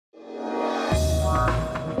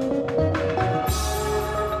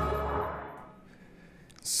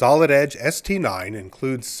Solid Edge ST9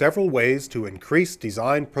 includes several ways to increase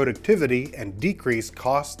design productivity and decrease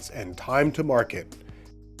costs and time to market.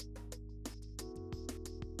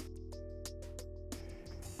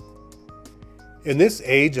 In this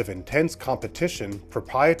age of intense competition,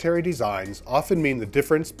 proprietary designs often mean the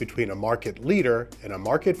difference between a market leader and a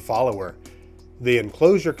market follower. The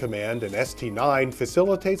enclosure command in ST9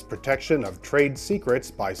 facilitates protection of trade secrets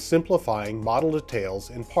by simplifying model details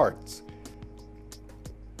in parts.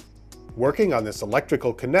 Working on this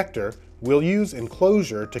electrical connector, we'll use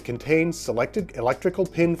enclosure to contain selected electrical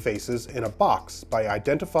pin faces in a box by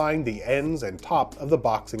identifying the ends and top of the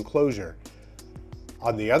box enclosure.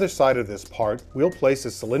 On the other side of this part, we'll place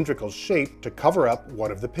a cylindrical shape to cover up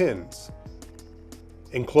one of the pins.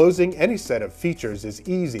 Enclosing any set of features is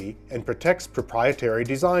easy and protects proprietary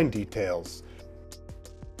design details.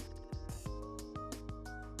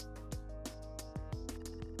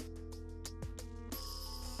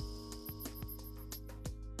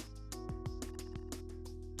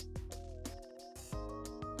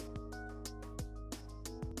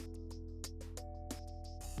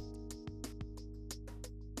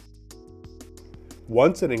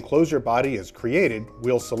 Once an enclosure body is created,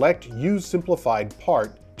 we'll select Use Simplified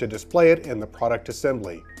Part to display it in the product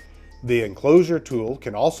assembly. The enclosure tool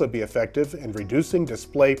can also be effective in reducing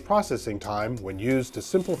display processing time when used to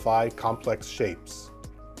simplify complex shapes.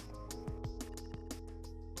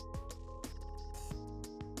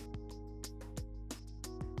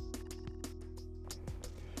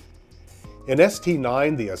 In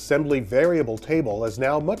ST9, the assembly variable table is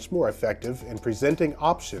now much more effective in presenting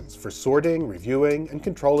options for sorting, reviewing, and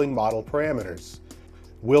controlling model parameters.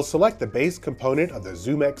 We'll select the base component of the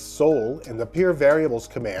ZoomX sole in the Peer Variables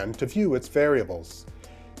command to view its variables.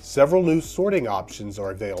 Several new sorting options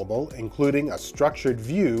are available, including a structured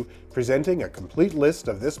view presenting a complete list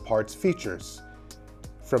of this part's features.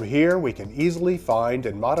 From here, we can easily find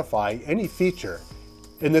and modify any feature.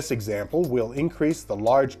 In this example, we'll increase the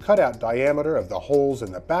large cutout diameter of the holes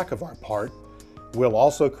in the back of our part. We'll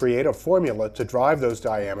also create a formula to drive those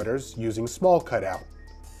diameters using small cutout.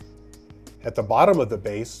 At the bottom of the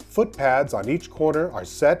base, foot pads on each corner are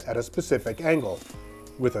set at a specific angle.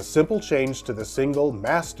 With a simple change to the single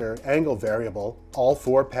master angle variable, all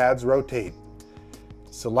 4 pads rotate.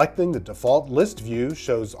 Selecting the default list view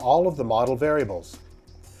shows all of the model variables.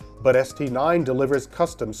 But ST9 delivers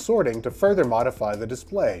custom sorting to further modify the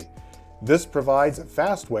display. This provides a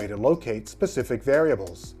fast way to locate specific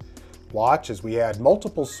variables. Watch as we add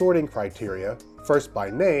multiple sorting criteria, first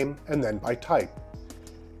by name and then by type.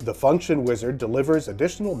 The function wizard delivers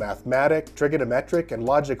additional mathematic, trigonometric, and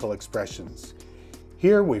logical expressions.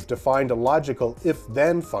 Here we've defined a logical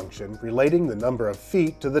if-then function relating the number of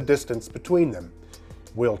feet to the distance between them.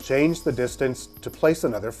 We'll change the distance to place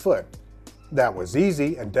another foot. That was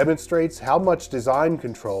easy and demonstrates how much design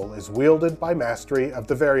control is wielded by mastery of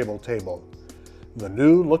the variable table. The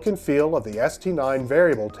new look and feel of the ST9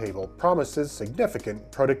 variable table promises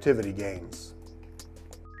significant productivity gains.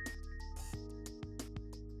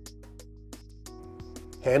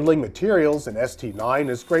 Handling materials in ST9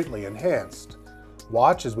 is greatly enhanced.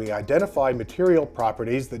 Watch as we identify material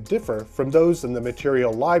properties that differ from those in the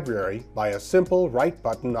material library by a simple right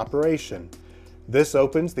button operation. This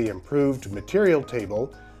opens the improved material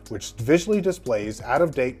table, which visually displays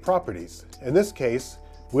out-of-date properties. In this case,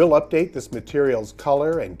 we'll update this material's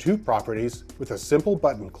color and 2 properties with a simple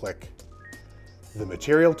button click. The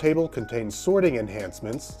material table contains sorting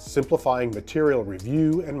enhancements, simplifying material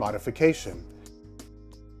review and modification.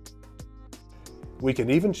 We can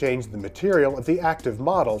even change the material of the active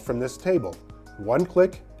model from this table. 1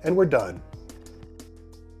 click and we're done.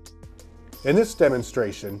 In this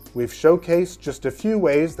demonstration, we've showcased just a few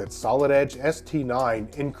ways that Solid Edge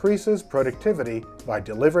ST9 increases productivity by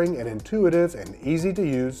delivering an intuitive and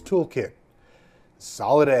easy-to-use toolkit.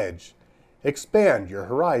 Solid Edge. Expand your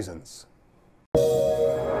horizons.